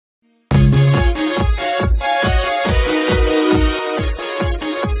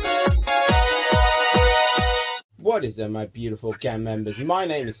What is up, my beautiful gang members? My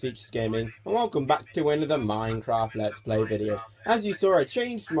name is Features Gaming, and welcome back to another Minecraft Let's Play video. As you saw, I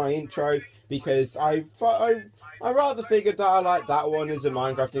changed my intro because I rather figured that I like that one as a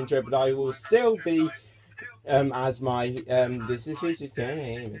Minecraft intro, but I will still be as my this is Features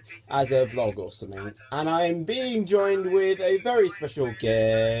Gaming as a vlog or something. And I am being joined with a very special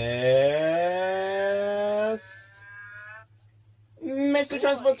guest, Mr.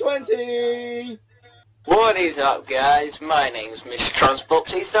 Transport 20. What is up, guys? My name's Mr. Transport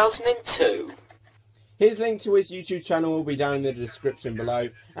 2002. His link to his YouTube channel will be down in the description below,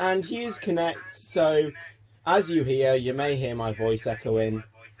 and he is Connect, so as you hear, you may hear my voice echoing.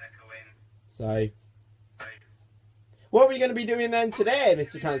 So, what are we going to be doing then today,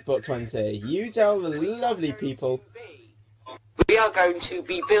 Mr. Transport 20? You tell the lovely people. We are going to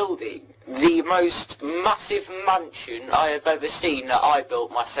be building the most massive mansion I have ever seen that I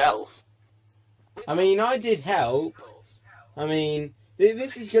built myself. I mean, I did help. I mean,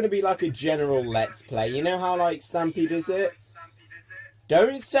 this is going to be like a general Let's Play. You know how, like, Stampy does it?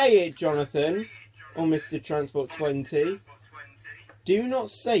 Don't say it, Jonathan. Or Mr. Transport 20. Do not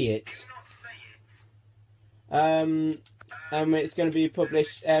say it. It's going to be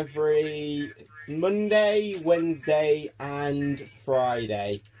published every Monday, Wednesday, and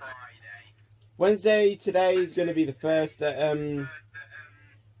Friday. Wednesday today is going to be the first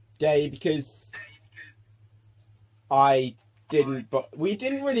day because we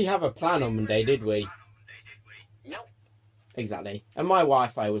didn't really have a plan on Monday, did we? Nope. Exactly. And my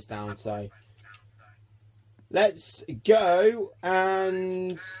Wi-Fi was down, so let's go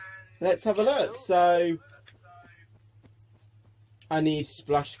and let's have a look. So I need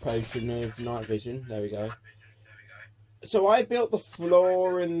splash potion of night vision. There we go. So I built the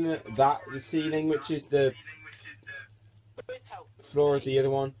floor and the ceiling, which is the floor of the other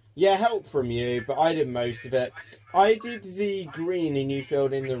one. Yeah, help from you, but I did most of it. I did the green and you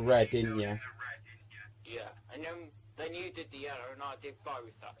filled in the red, didn't you? Yeah, and then you did the yellow and I did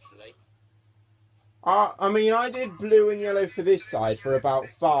both, actually. I mean, I did blue and yellow for this side for about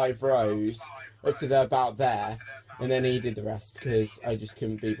 5 rows, up to about there, and then he did the rest because I just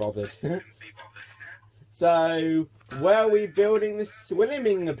couldn't be bothered. So, where are we building the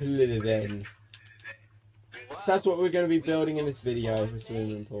swimming pool then? So that's what we're going to be building in this video, a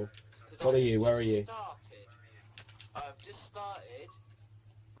swimming pool. What are you? Where are you? I've just started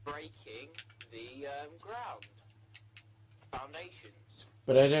breaking the ground foundations.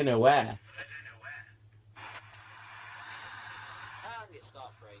 But I don't know where. And it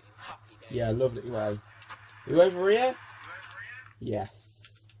starts raining. Happy days. Yeah, lovely way. You over here?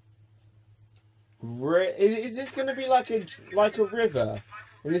 Yes. Is this going to be like a river?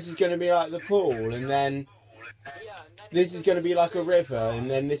 And this is going to be like the pool, and then this is going to be like a river, and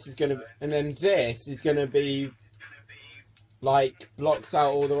then this is going to, and then this is going to be like blocks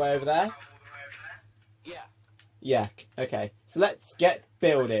out all the way over there. Yeah. Yeah. Okay. So let's get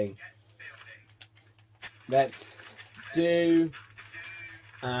building. Let's do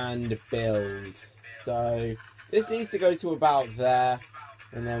and build. So this needs to go to about there,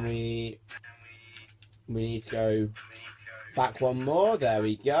 and then we need to go back one more. There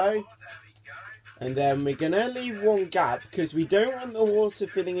we go. And then we're going to leave one gap because we don't want the water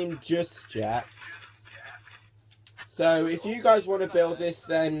filling in just yet. So if you guys want to build this,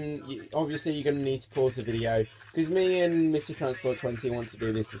 then obviously you're going to need to pause the video, because me and Mr. Transport 20 want to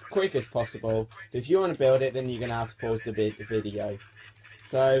do this as quick as possible. But if you want to build it, then you're going to have to pause the video.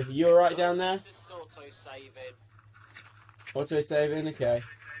 So, you alright down there? Just auto-saving. Auto-saving? Okay.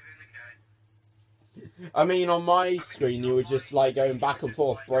 I mean, on my screen, you were just like going back and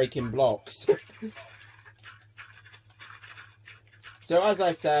forth, breaking blocks. So as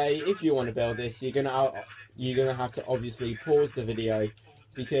I say, if you want to build this, you're gonna have to obviously pause the video,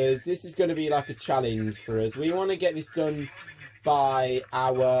 because this is going to be like a challenge for us. We want to get this done by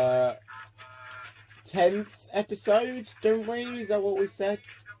our 10th episode, don't we? Is that what we said?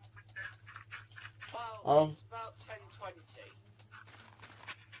 Well, it's about 10:20.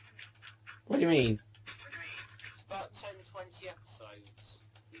 What do you mean? It's about 10:20 episodes,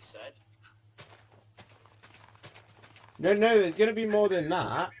 we said. No, there's going to be more than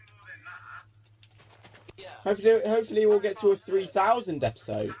that. Yeah. Hopefully we'll get to a 3,000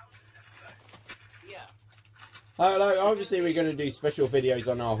 episode. Yeah. Like, obviously we're going to do special videos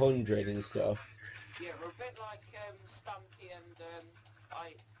on our 100 and stuff. Yeah, we're a bit like Stampy and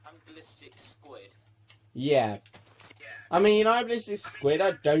Ballistic Squid. Yeah. I mean, Ballistic Squid,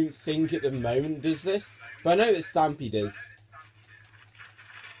 I don't think at the moment does this, but I know that Stampy does.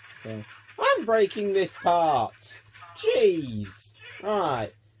 So, I'm breaking this part. Jeez.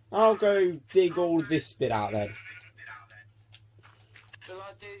 Alright. I'll go dig all this bit out then.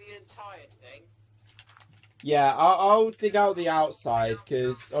 do the entire thing? Yeah, I'll dig out the outside,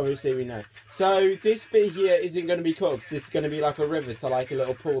 because obviously we know. So this bit here isn't going to be cut, 'cause this is going to be like a river to like a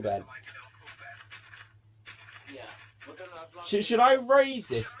little pool then. Yeah. We're gonna have like Should I raise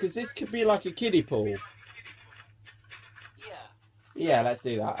this? Because this could be like a kiddie pool. Yeah. Yeah, let's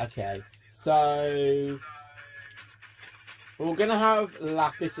do that. Okay. So we're going to have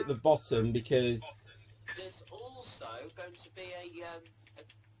lapis at the bottom, because... There's also going to be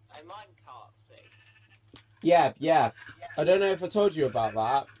a minecart thing. Yeah. I don't know if I told you about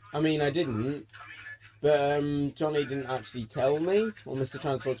that. I mean, I didn't. But Johnny didn't actually tell me, or Mr.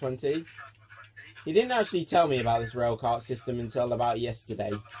 Transport 20. He didn't actually tell me about this rail cart system until about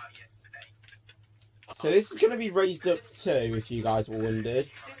yesterday. So this is going to be raised up too, if you guys were wondered.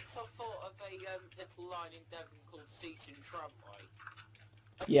 Since I thought of a little line in Devon called Seaton Tramway.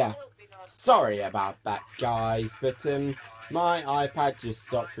 Yeah. Sorry about that, guys, but my iPad just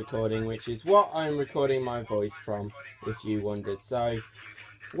stopped recording, which is what I'm recording my voice from, if you wondered. So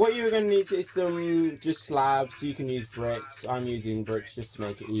what you're going to need is some just slabs. You can use bricks. I'm using bricks just to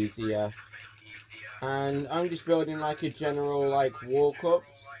make it easier. And I'm just building like a general like walk up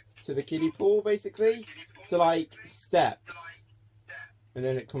to the kiddie pool, basically. So like steps. And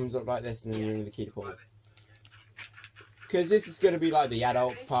then it comes up like this and then you're in the kiddie pool. Because this is going to be like the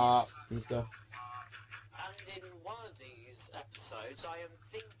adult part and stuff. And in one of these episodes, I am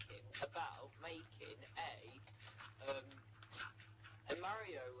thinking about making a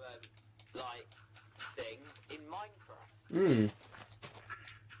Mario like thing in Minecraft.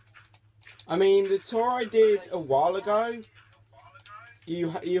 I mean, the tour I did a while ago,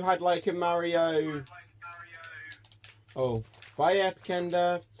 you had like a Mario. Oh, bye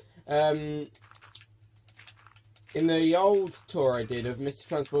Epicender. In the old tour I did of Mr.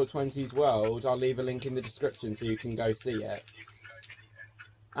 Transport 20's World, I'll leave a link in the description so you can go see it.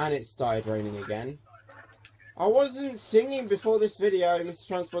 And it started raining again. I wasn't singing before this video, Mr.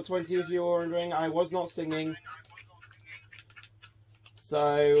 Transport 20, if you were wondering. I was not singing.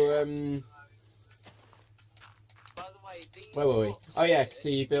 So, By the way, these where were we? Oh yeah, so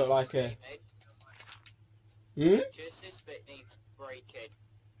you built like a... Just this bit needs breaking.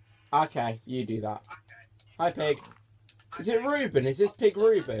 Okay, you do that. Hi, Pig. Is it Ruben? Is this Pig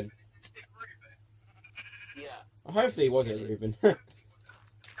Ruben? Yeah. Hopefully it wasn't Ruben.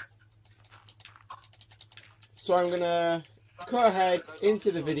 So I'm going to cut ahead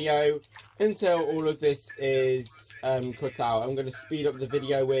into the video until all of this is cut out. I'm going to speed up the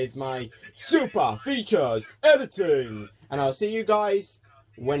video with my super features editing. And I'll see you guys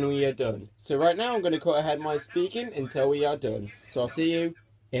when we are done. So right now I'm going to cut ahead my speaking until we are done. So I'll see you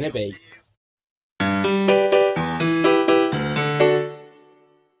in a bit.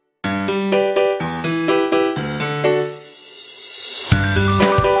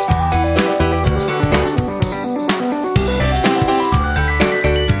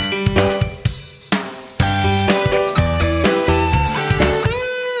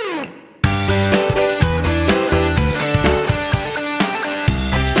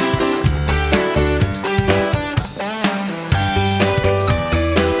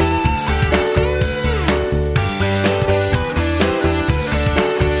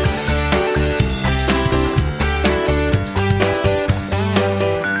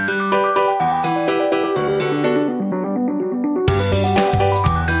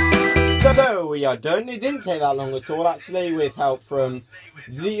 So we are done. It didn't take that long at all, actually, with help from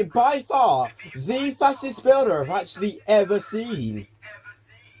the, by far, the fastest builder I've actually ever seen.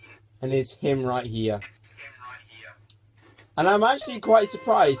 And it's him right here. And I'm actually quite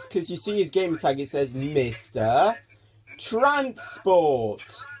surprised, because you see his game tag, it says Mr.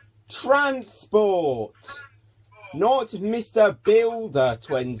 Transport. Transport. Not Mr. Builder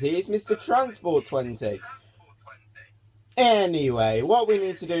 20, it's Mr. Transport 20. Anyway, what we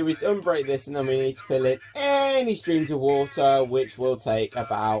need to do is unbreak this and then we need to fill in any streams of water, which will take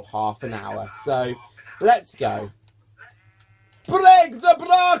about half an hour. So, let's go. Break the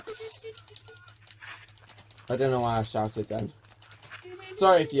blocks! I don't know why I shouted then.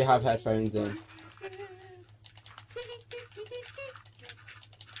 Sorry if you have headphones in.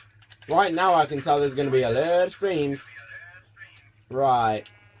 Right now I can tell there's going to be a lot of streams. Right.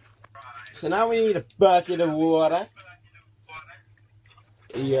 So now we need a bucket of water.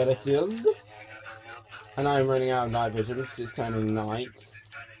 Here it is. And I'm running out of night vision because it's turning night.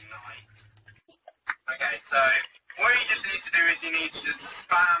 Okay, so what you just need to do is you need to just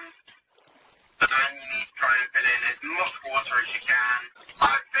spam and you need to try and fill in as much water as you can.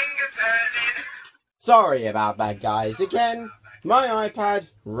 My fingers hurting. Sorry about that, guys. Again, my iPad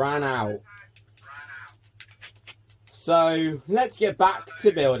ran out. So let's get back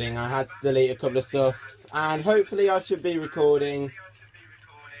to building. I had to delete a couple of stuff, and hopefully I should be recording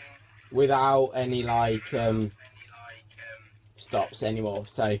without any like stops anymore.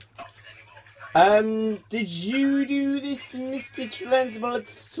 So did you do this, Mr.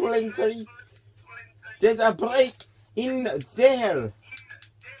 Transparency? There's a break in there.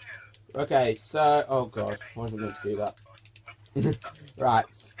 Okay, so oh god, I wasn't meant to do that. Right.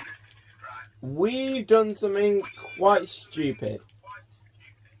 We've done something quite stupid.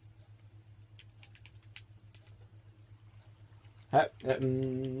 Let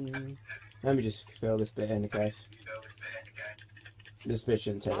me just fill this bit in, okay? This bit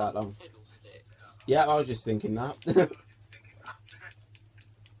shouldn't take that long. Yeah, I was just thinking that. Oh,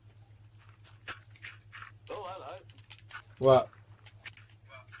 hello. What?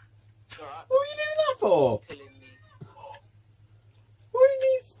 Alright. What are you doing that for? All he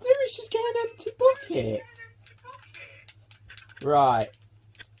needs to do is just get an empty bucket. Right.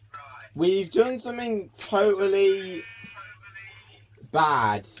 We've done something totally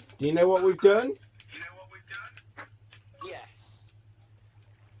bad. Do you know what we've done? Yes.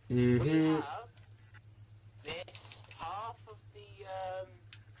 Mm-hmm. We have missed half of the,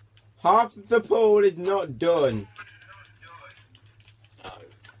 Half of the pool is not done. no.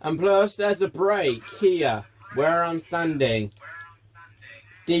 And plus there's a break here where I'm standing.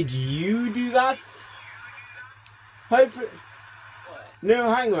 Did you do that? Hopefully. What?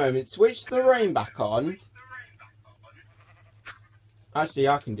 No, hang on a moment. Switch the rain back on. Actually,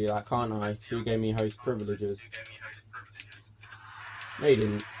 I can do that, can't I? She gave me host privileges. No, you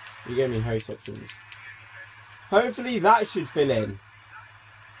didn't. You gave me host options. Hopefully that should fill in.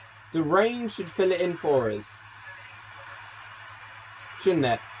 The rain should fill it in for us. Shouldn't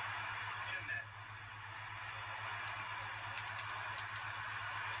it?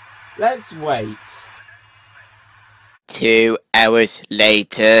 Let's wait. 2 hours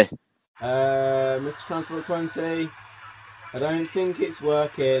later. Mr. Transport 20, I don't think it's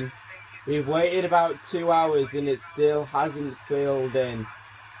working. We've waited about 2 hours and it still hasn't filled in.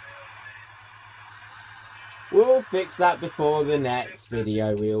 We'll fix that before the next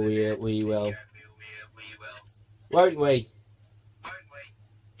video, we will. Won't we?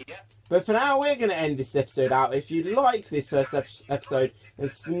 Yep. But for now, we're going to end this episode out. If you liked this first episode, then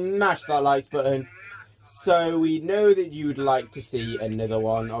smash that like button. So we know that you would like to see another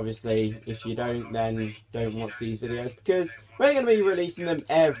one. Obviously, if you don't, then don't watch these videos. Because we're going to be releasing them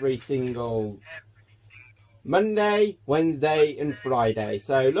every single Monday, Wednesday and Friday.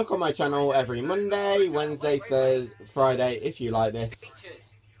 So look on my channel every Monday, Wednesday, Thursday, Friday, if you like this. Features.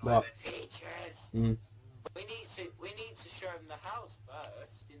 What? Features. Mm. We need to show them the house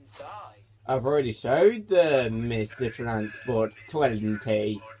first, inside. I've already showed the Mr. Transport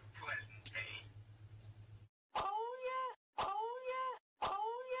 20.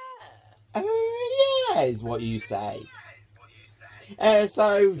 Oh yeah, is what you say.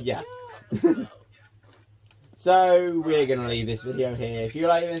 So yeah. So we're gonna leave this video here. If you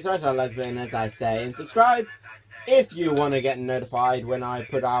like this, smash that like button as I say, and subscribe if you want to get notified when I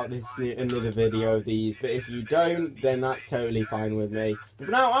put out another video of these. But if you don't, then that's totally fine with me. But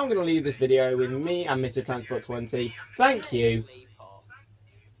for now, I'm gonna leave this video with me and Mr. Transport 20. Thank you,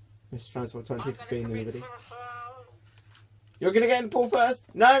 Mr. Transport 20, for being in the video. You're gonna get in the pool first?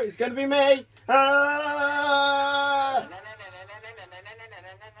 No, it's gonna be me! Ah!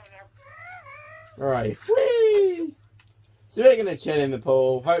 Alright, whee! So we're gonna chill in the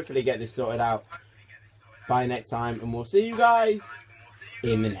pool, hopefully get this sorted out by next time, and we'll see you guys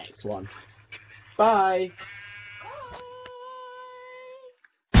in the next one. Bye!